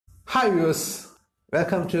Hi viewers,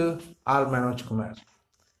 welcome to R.Manoch.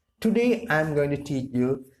 Today I'm going to teach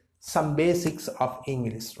you some basics of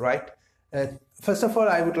English, right? First of all,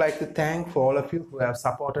 I would like to thank for all of you who have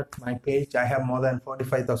supported my page. I have more than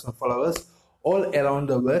 45,000 followers all around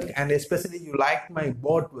the world, and especially you liked my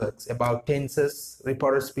board works about tenses,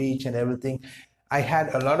 reported speech and everything. I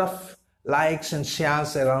had a lot of likes and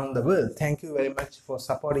shares around the world. Thank you very much for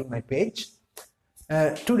supporting my page.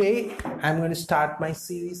 Today I'm going to start my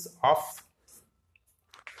series of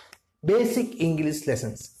basic English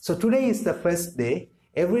lessons. So today is the first day.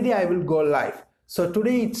 Every day I will go live. So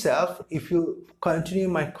today itself, if you continue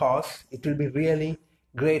my course, it will be really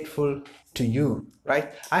grateful to you,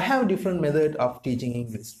 right? I have a different method of teaching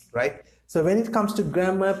English, right? So when it comes to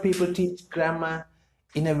grammar, people teach grammar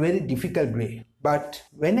in a very difficult way. But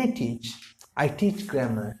when I teach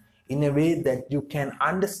grammar in a way that you can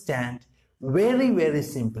understand very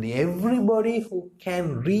simply. Everybody who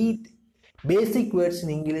can read basic words in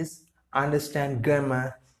English understand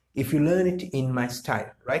grammar if you learn it in my style,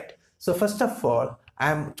 right? So first of all,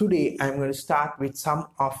 today I'm going to start with some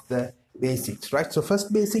of the basics, right? So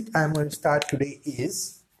first basic I'm going to start today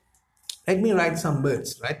is, let me write some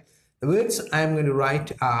words, right? The words I'm going to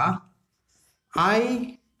write are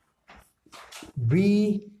I,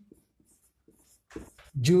 we,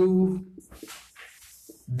 you,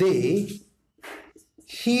 they,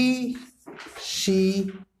 he,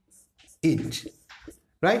 she, it,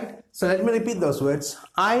 right? So let me repeat those words.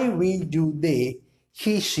 I, we, you, they,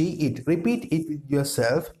 he, she, it. Repeat it with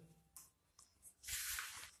yourself.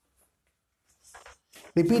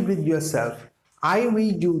 Repeat with yourself. I,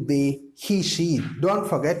 we, you, they, he, she, it. Don't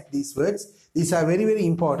forget these words. These are very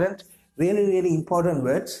important, really important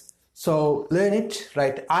words. So learn it,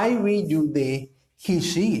 right? I, we, you, they, he,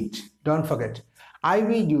 she, it. Don't forget. I,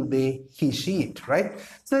 we, you, they, he, she, it, right?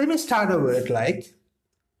 So let me start a word like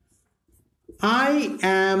I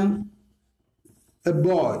am a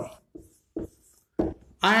boy.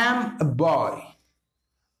 I am a boy.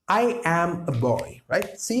 I am a boy,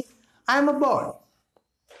 right? See, I am a boy.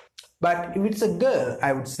 But if it's a girl,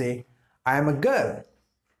 I would say I am a girl.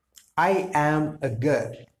 I am a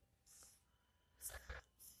girl.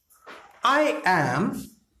 I am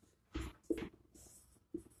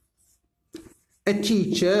a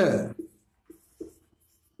teacher.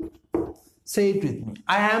 Say it with me.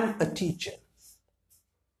 I am a teacher.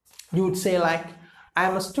 You would say like, I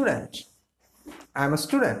am a student. I am a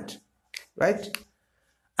student, right?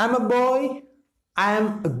 I'm a boy. I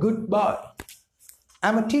am a good boy.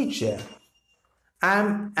 I'm a teacher.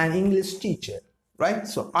 I'm an English teacher, right?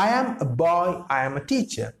 So I am a boy. I am a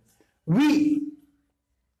teacher. We,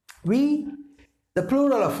 the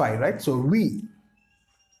plural of I, right? So we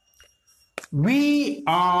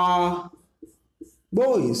are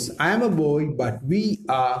boys. I am a boy, but we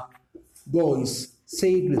are boys.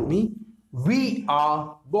 Say it with me. We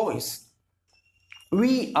are boys.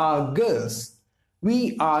 We are girls.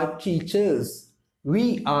 We are teachers.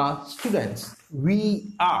 We are students.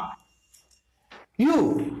 We are.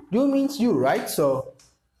 You means you, right? So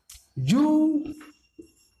you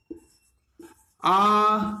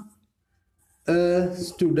are a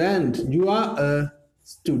student. You are a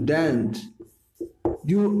student.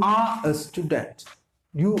 You are a student.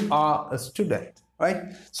 You are a student,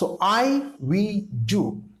 right? So I, we,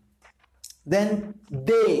 you. Then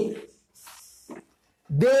they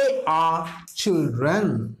are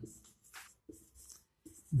children.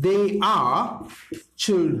 They are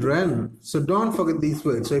children. So don't forget these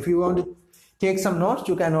words. So if you want to take some notes,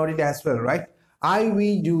 you can note it as well, right? I, we,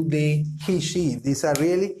 you, they, he, she. These are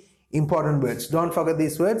really important words. Don't forget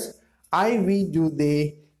these words. I, we, you,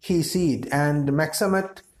 they, he, she, it. And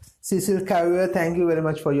Maximat Cecil Carrier, thank you very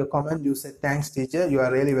much for your comment. You said, thanks teacher. You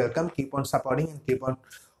are really welcome. Keep on supporting and keep on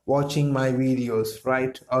watching my videos,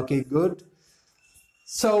 right? Okay, good.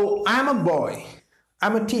 So I'm a boy.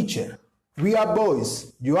 I'm a teacher. We are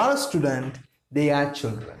boys. You are a student. They are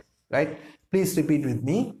children, right? Please repeat with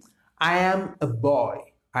me. I am a boy.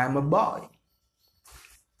 I am a boy.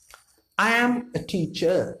 I am a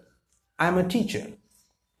teacher. I am a teacher.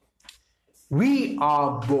 We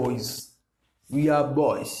are boys. We are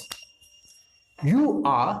boys. You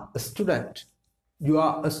are a student. You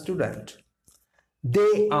are a student.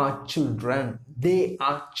 They are children. They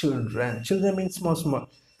are children. Children means small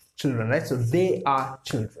children, right? So they are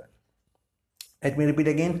children. Let me repeat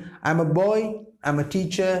again. I'm a boy. I'm a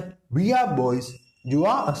teacher. We are boys. You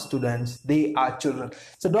are students. They are children.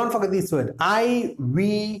 So don't forget this word. I,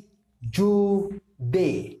 we, you,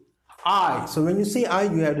 they. I. So when you say I,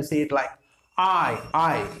 you have to say it like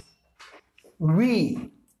I.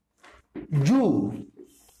 We, you,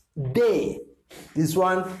 they. This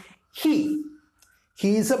one He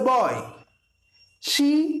is a boy.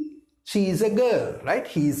 She is a girl, right?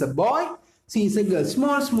 He is a boy, she is a girl.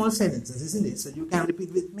 Small sentences, isn't it? So you can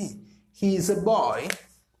repeat with me. He is a boy.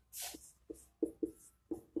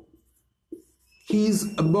 He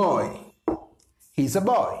is a boy. He is a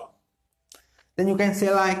boy. Then you can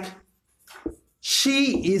say like,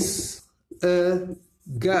 she is a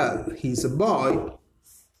girl. He is a boy.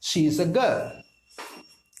 She is a girl.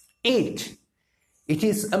 It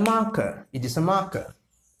is a marker. It is a marker.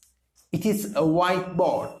 It is a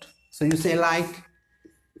whiteboard. So you say like,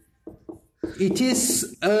 it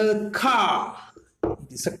is a car.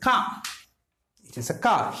 It is a car. It is a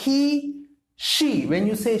car. He, she. When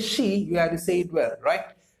you say she, you have to say it well, right?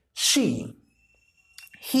 She.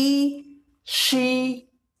 He, she,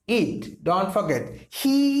 it. Don't forget.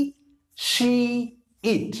 He, she,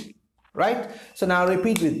 it. Right? So now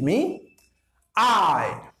repeat with me.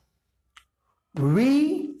 I.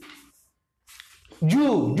 We.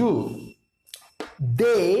 You.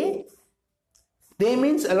 They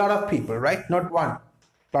means a lot of people, right? Not one.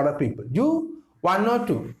 Lot of people. You, one or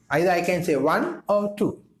two. Either I can say one or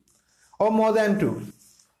two. Or more than two.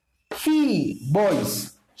 He,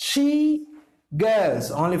 boys. She,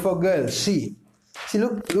 girls. Only for girls. She. See,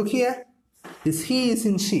 look here. This he is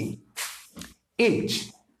in she.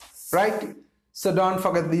 It. Right? So don't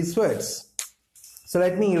forget these words. So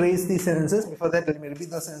let me erase these sentences. Before that, let me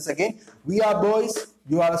repeat the sentence again. We are boys.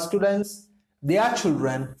 You are students. They are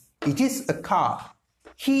children. It is a car.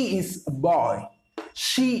 He is a boy.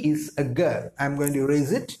 She is a girl. I'm going to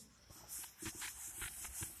erase it.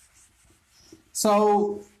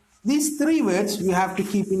 So these three words you have to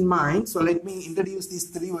keep in mind. So let me introduce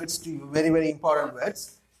these three words to you. Very, very important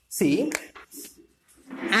words. See.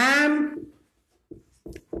 Am,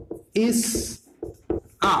 is,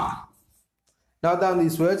 are. Note down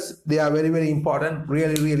these words. They are very, very important.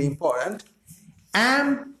 Really, really important.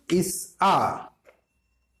 Am, is, are.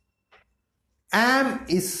 Am,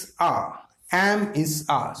 is, are. Am, is,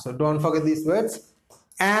 are. So don't forget these words.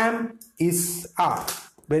 Am, is, are.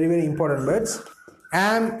 Very, very important words.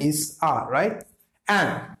 Am, is, are, right?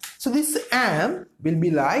 Am. So this am will be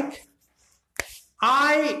like,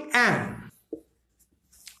 I am.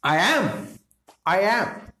 I am. I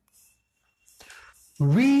am.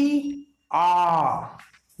 We are.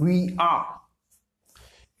 We are.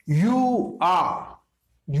 You are.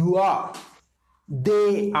 You are.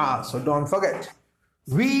 They are. So don't forget.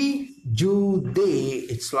 We, you, they.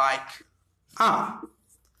 It's like are.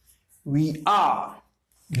 We are.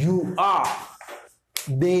 You are.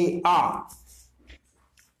 They are.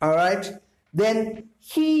 Alright. Then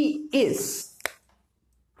he is.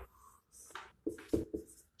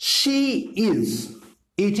 She is.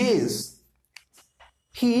 It is.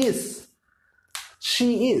 He is.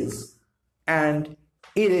 She is. And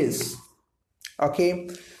it is. Okay.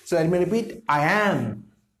 So let me repeat. I am.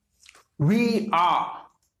 We are.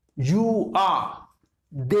 You are.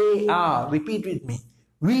 They are. Repeat with me.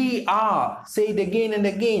 We are. Say it again and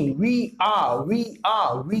again. We are. We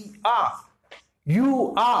are. We are.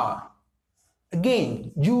 You are.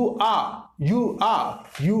 Again. You are. You are.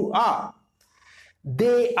 You are.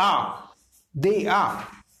 They are. They are.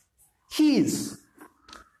 He is.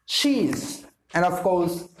 She is. And of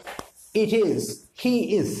course, it is.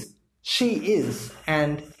 He is. She is.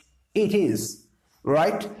 And it is.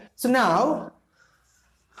 Right? So now,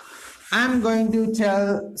 I'm going to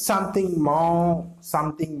tell something more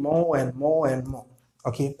and more.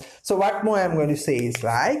 Okay? So what more I'm going to say is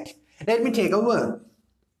like, let me take a verb.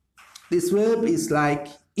 This verb is like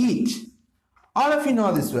eat. All of you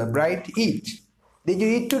know this verb, right? Eat. Did you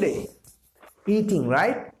eat today? Eating,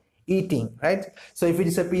 right? Eating, right? So if it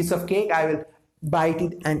is a piece of cake, I will bite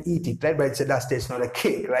it and eat it, right? But it's a dust, it's not a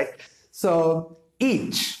cake, right? So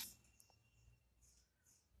eat.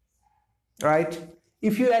 Right?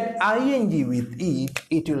 If you add ing with eat,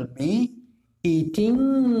 it will be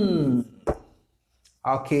eating.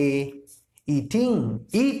 Okay. Eating.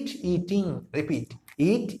 Eat, eating. Repeat.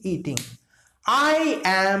 Eat, eating. I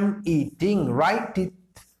am eating. Write it.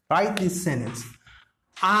 Write this sentence.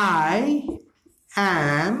 I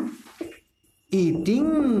am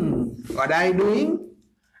eating. What are you doing?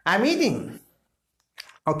 I'm eating.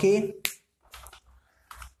 Okay.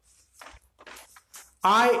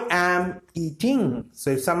 I am eating.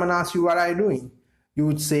 So if someone asks you what are you doing, you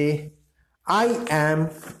would say, I am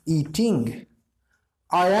eating.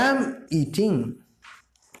 I am eating.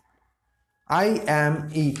 I am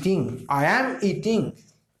eating. I am eating.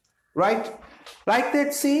 Right? Like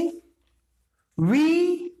that, see?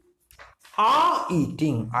 We are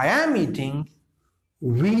eating. I am eating.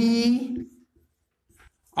 We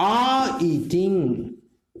are eating.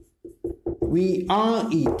 We are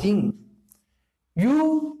eating.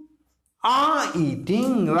 You are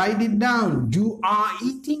eating. Write it down. You are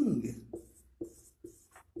eating.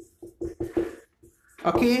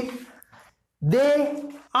 Okay. They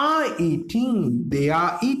are eating. They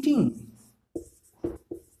are eating.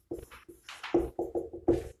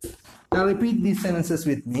 Now repeat these sentences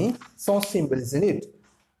with me. So simple, isn't it?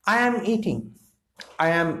 I am eating. I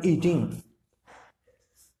am eating.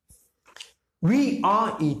 We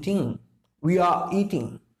are eating. We are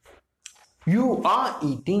eating. You are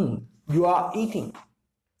eating. You are eating.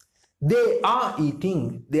 They are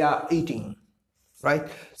eating. They are eating. Right?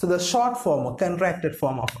 So the short form or contracted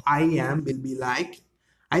form of I am will be like,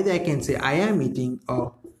 either I can say I am eating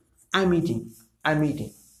or I'm eating. I'm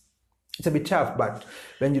eating. It's a bit tough, but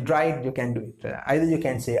when you try it, you can do it. Either you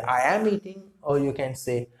can say I am eating or you can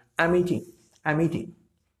say I'm eating. I'm eating.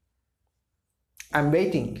 I'm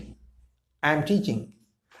waiting. I'm teaching.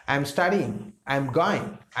 I'm studying. I'm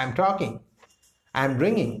going. I'm talking. I'm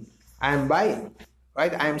bringing. I'm buying.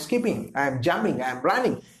 Right? I'm skipping. I'm jumping. I'm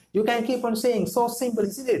running. You can keep on saying. So simple,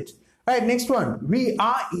 isn't it? Right, next one. We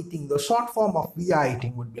are eating. The short form of we are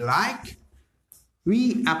eating would be like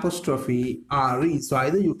we apostrophe re. So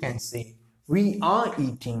either you can say we are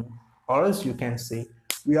eating or else you can say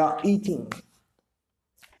we are eating.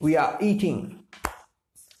 We are eating.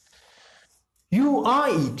 You are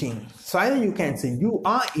eating. So either you can say you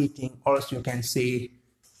are eating or else you can say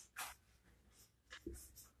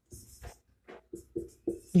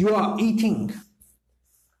you are eating.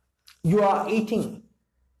 You are eating.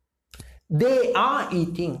 They are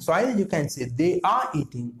eating. So either you can say they are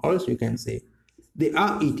eating or else you can say they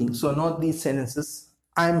are eating. So note these sentences.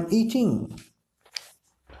 I'm eating.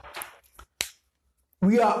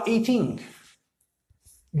 We are eating.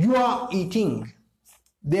 You are eating.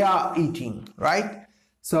 They are eating. Right?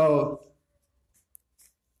 So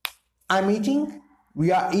I'm eating.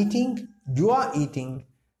 We are eating. You are eating.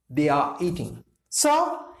 They are eating.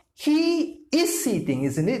 So he is eating,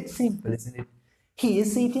 isn't it? Simple, isn't it? He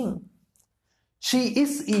is eating. She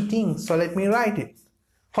is eating. So let me write it.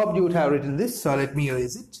 Hope you would have written this. So let me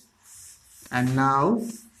erase it. And now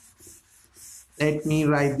let me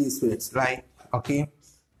write these words, right? Okay.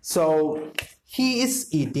 So he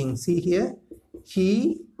is eating. See here.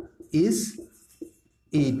 He is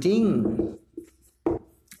eating.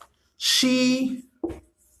 She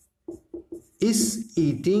is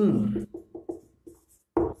eating.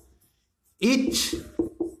 It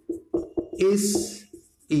is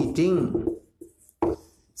eating.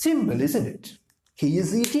 Simple, isn't it? He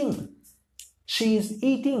is eating. She is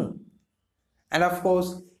eating. And of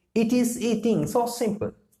course, it is eating. So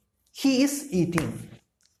simple. He is eating.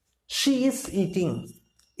 She is eating.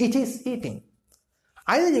 It is eating.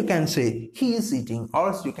 Either you can say he is eating or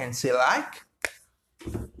else you can say like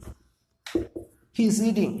he is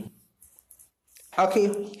eating.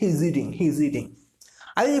 Okay, he is eating. He is eating.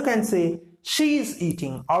 Either you can say she is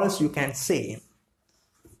eating or else you can say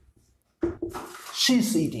she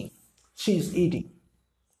is eating. She is eating.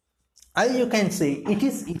 Either you can say it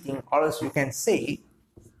is eating or else you can say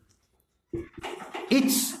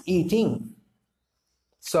it's eating.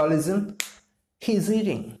 So listen, he's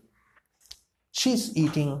eating, she's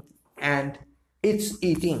eating, and it's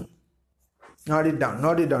eating. Note it down.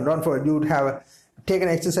 Note it down. Don't forget, you would have take an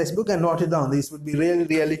exercise book and note it down. This would be really,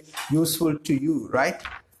 really useful to you, right?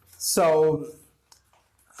 So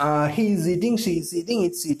he is eating, she is eating,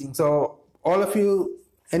 it's eating. So all of you,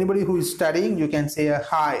 anybody who is studying, you can say a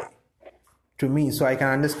hi to me, so I can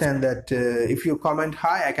understand that if you comment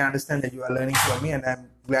hi, I can understand that you are learning from me and I'm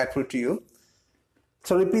grateful to you.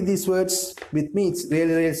 So repeat these words with me. It's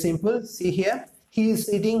really, really simple. See here. He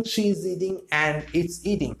is eating, she is eating, and it's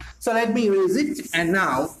eating. So let me erase it. And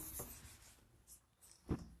now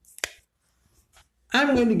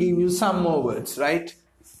I'm going to give you some more words, right?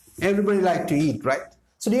 Everybody like to eat, right?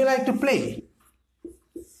 So do you like to play?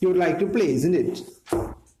 You would like to play, isn't it?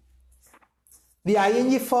 The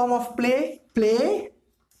ing form of play, play,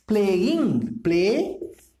 playing, play,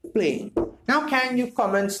 playing. Now can you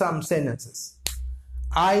comment some sentences?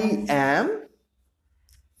 I am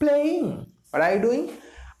playing. What are you doing?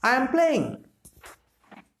 I am playing.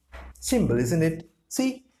 Simple, isn't it?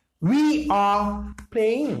 See, we are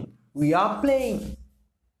playing. We are playing.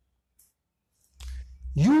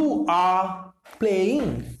 You are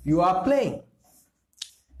playing. You are playing.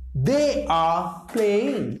 They are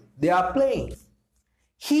playing. They are playing.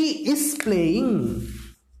 He is playing.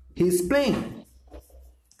 He is playing.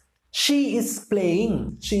 She is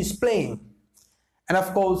playing. She is playing. And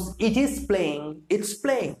of course, it is playing. It's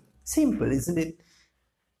playing. Simple, isn't it?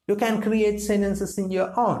 You can create sentences in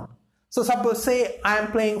your own. So suppose say I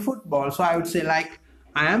am playing football. So I would say like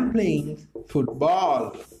I am playing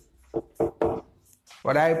football.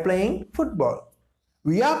 What are you playing? Football.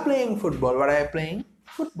 We are playing football. What are you playing?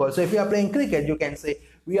 Football. So if you are playing cricket, you can say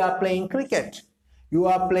we are playing cricket. You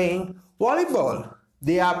are playing volleyball.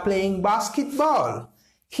 They are playing basketball.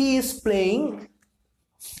 He is playing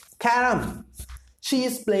carom. She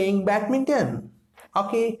is playing badminton.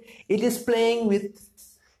 Okay. It is playing with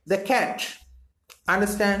the cat.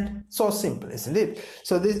 Understand? So simple, isn't it?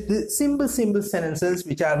 So this simple sentences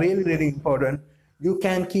which are really important, you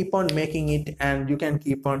can keep on making it and you can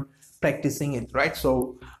keep on practicing it, right?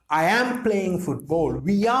 So I am playing football.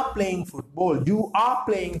 We are playing football. You are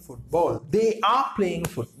playing football. They are playing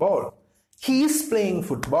football. He is playing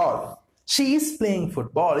football. She is playing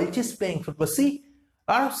football. It is playing football. See,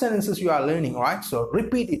 a lot of sentences you are learning, right? So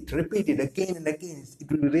repeat it again and again.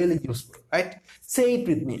 It will be really useful, right? Say it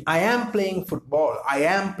with me. I am playing football. I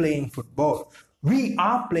am playing football. We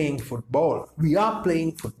are playing football. We are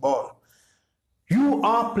playing football. You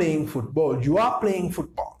are playing football. You are playing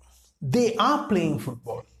football. They are playing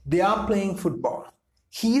football. They are playing football.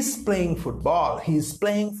 He is playing football. He is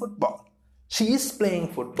playing football. She is playing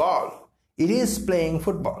football. It is playing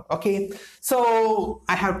football. Okay. So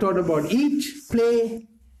I have taught about eat, play.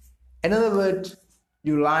 Another word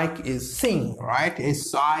you like is sing, right?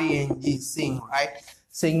 S-I-N-G, sing, right?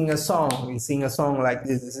 Singing a song. We sing a song like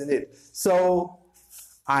this, isn't it? So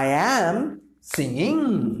I am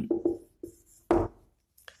singing.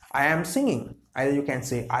 I am singing. Either you can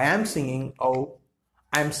say I am singing or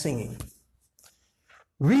I am singing.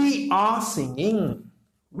 We are singing.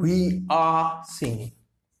 We are singing.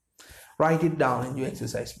 Write it down in your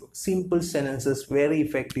exercise book. Simple sentences, very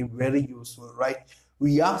effective, very useful, right?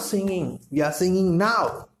 We are singing. We are singing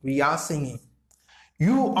now. We are singing.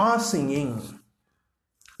 You are singing.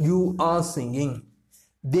 You are singing.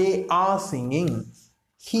 They are singing.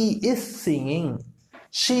 He is singing.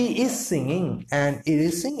 She is singing. And it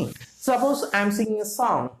is singing. Suppose I am singing a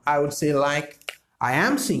song. I would say like, I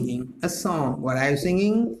am singing a song. What are you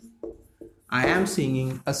singing? I am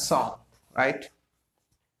singing a song, right?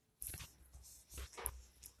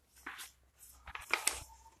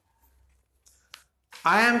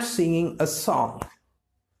 I am singing a song.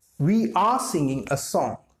 We are singing a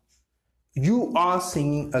song. You are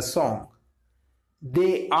singing a song.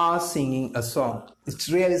 They are singing a song. It's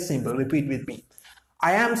really simple. Repeat with me.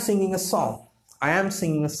 I am singing a song. I am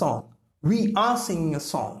singing a song. We are singing a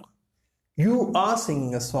song. You are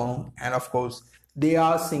singing a song. And of course, they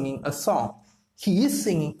are singing a song. He is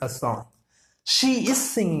singing a song. She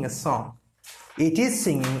is singing a song. It is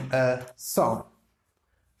singing a song.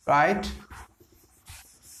 Right?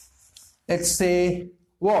 Let's say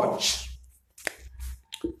watch.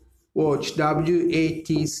 Watch,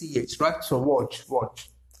 W-A-T-C-H, right? So watch.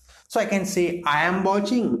 So I can say I am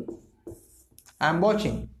watching. I am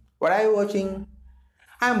watching. What are you watching?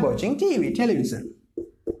 I am watching TV, television.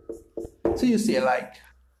 So you say like,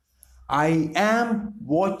 I am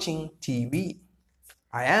watching TV.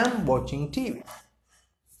 I am watching TV.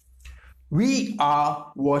 We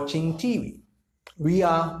are watching TV. We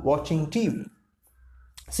are watching TV.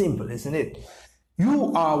 Simple, isn't it?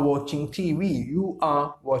 You are watching TV. You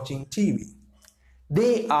are watching TV.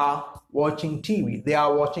 They are watching TV. They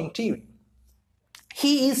are watching TV.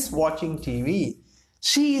 He is watching TV.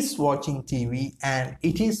 She is watching TV. And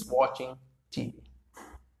it is watching TV.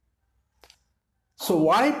 So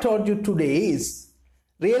what I told you today is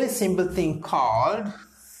really simple thing called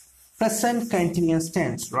present continuous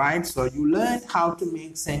tense, right? So you learned how to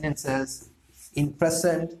make sentences in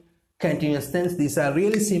present continuous tense. These are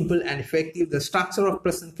really simple and effective. The structure of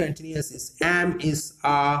present continuous is am, is,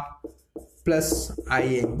 are plus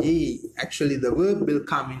ing. Actually, the verb will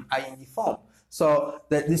come in ing form. So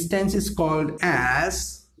this tense is called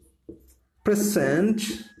as present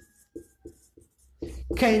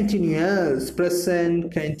continuous.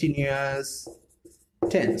 Present continuous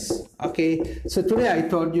tense. Okay. So today I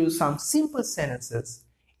told you some simple sentences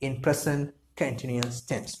in present continuous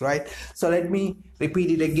tense, right? So let me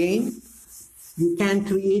repeat it again. You can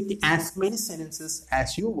create as many sentences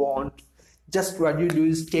as you want. Just what you do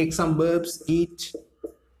is take some verbs: eat,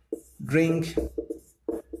 drink,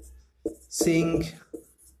 sing,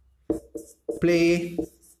 play,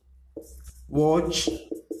 watch,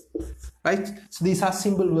 right? So these are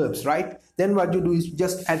simple verbs, right? Then what you do is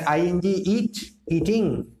just add ing: eat,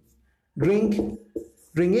 eating, drink,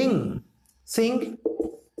 drinking, sing,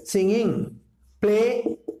 singing,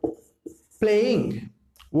 play, playing,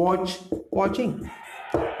 watch, watching.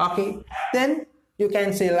 Okay, then you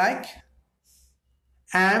can say like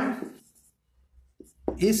am,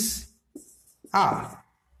 is, are.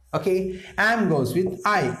 Okay, am goes with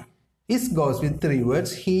I. Is goes with three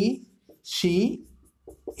words: he, she,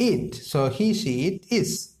 it. So he, she, it,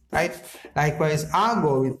 is. Right? Likewise, are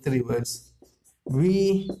go with three words: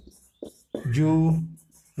 we, you,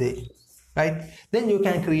 they. Right? Then you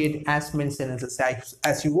can create as many sentences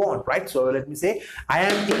as you want. Right? So let me say, I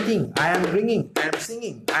am eating, I am drinking, I am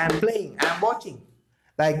singing, I am playing, I am watching.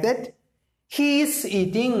 Like that. He is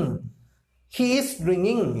eating, he is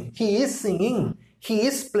drinking, he is singing, he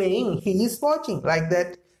is playing, he is watching. Like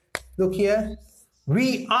that. Look here.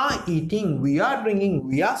 We are eating, we are drinking,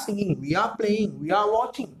 we are singing, we are playing, we are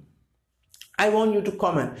watching. I want you to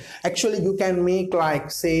comment. Actually, you can make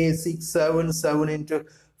like say 6, 7, 7 into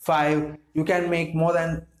 5. You can make more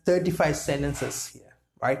than 35 sentences here,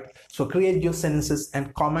 right? So create your sentences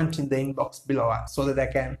and comment in the inbox below so that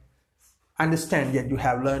I can understand that you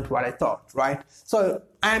have learned what I thought, right? So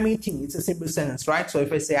I am eating, it's a simple sentence, right? So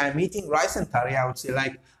if I say I'm eating rice and curry, I would say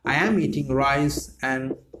like I am eating rice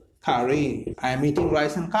and curry. I am eating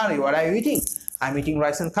rice and curry. What are you eating? I'm eating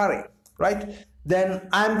rice and curry, right? Then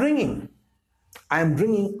I'm drinking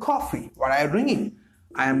coffee. What are you drinking?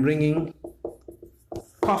 I am drinking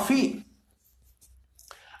coffee.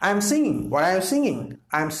 I'm singing. What are you singing?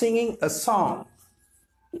 I'm singing a song,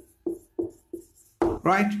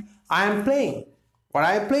 right? I am playing. What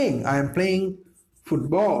are you playing? I am playing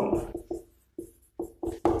football.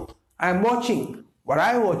 I am watching. What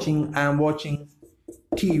are you watching? I am watching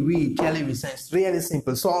TV, television. It's really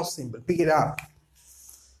simple, so simple. Pick it up.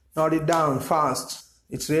 Note it down fast.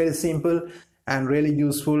 It's really simple and really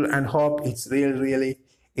useful, and hope it's really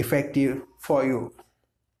effective for you.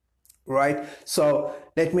 Right? So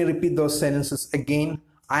let me repeat those sentences again.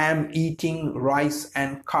 I am eating rice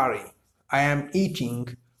and curry. I am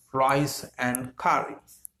eating rice and curry.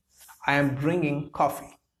 I am drinking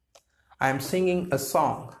coffee. I am singing a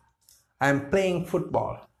song. I am playing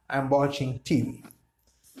football. I am watching TV.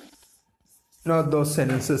 Note those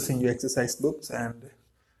sentences in your exercise books, and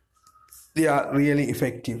they are really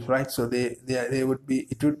effective, right? So it would be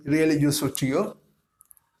really useful to you.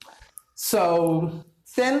 So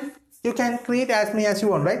then you can create as many as you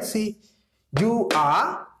want, right? See, you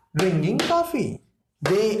are drinking coffee.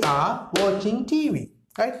 They are watching TV,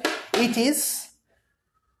 right? It is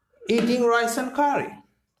eating rice and curry.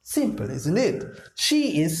 Simple, isn't it?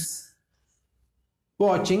 She is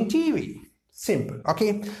watching TV. Simple.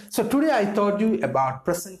 Okay. So today I taught you about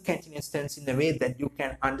present continuous tense in a way that you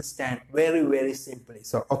can understand very simply.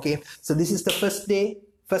 So okay. So this is the first day,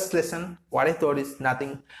 first lesson. What I thought is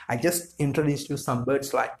nothing. I just introduced you some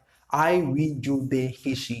words like I, we, you, they,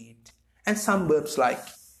 he, she, it, and some verbs like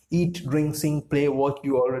eat, drink, sing, play, what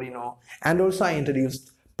you already know. And also I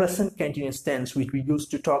introduced present continuous tense, which we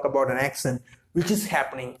used to talk about an action which is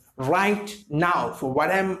happening right now. So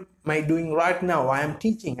what am I doing right now? I am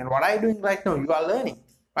teaching, and what are you doing right now? You are learning,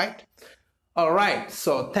 right? All right.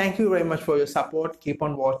 So thank you very much for your support. Keep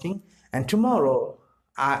on watching, and tomorrow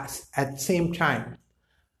at the same time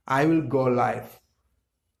I will go live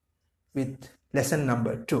with lesson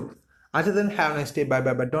number 2. Until then, have a nice day. Bye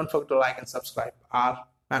bye. But don't forget to like and subscribe.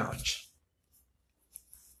 R.Manoch.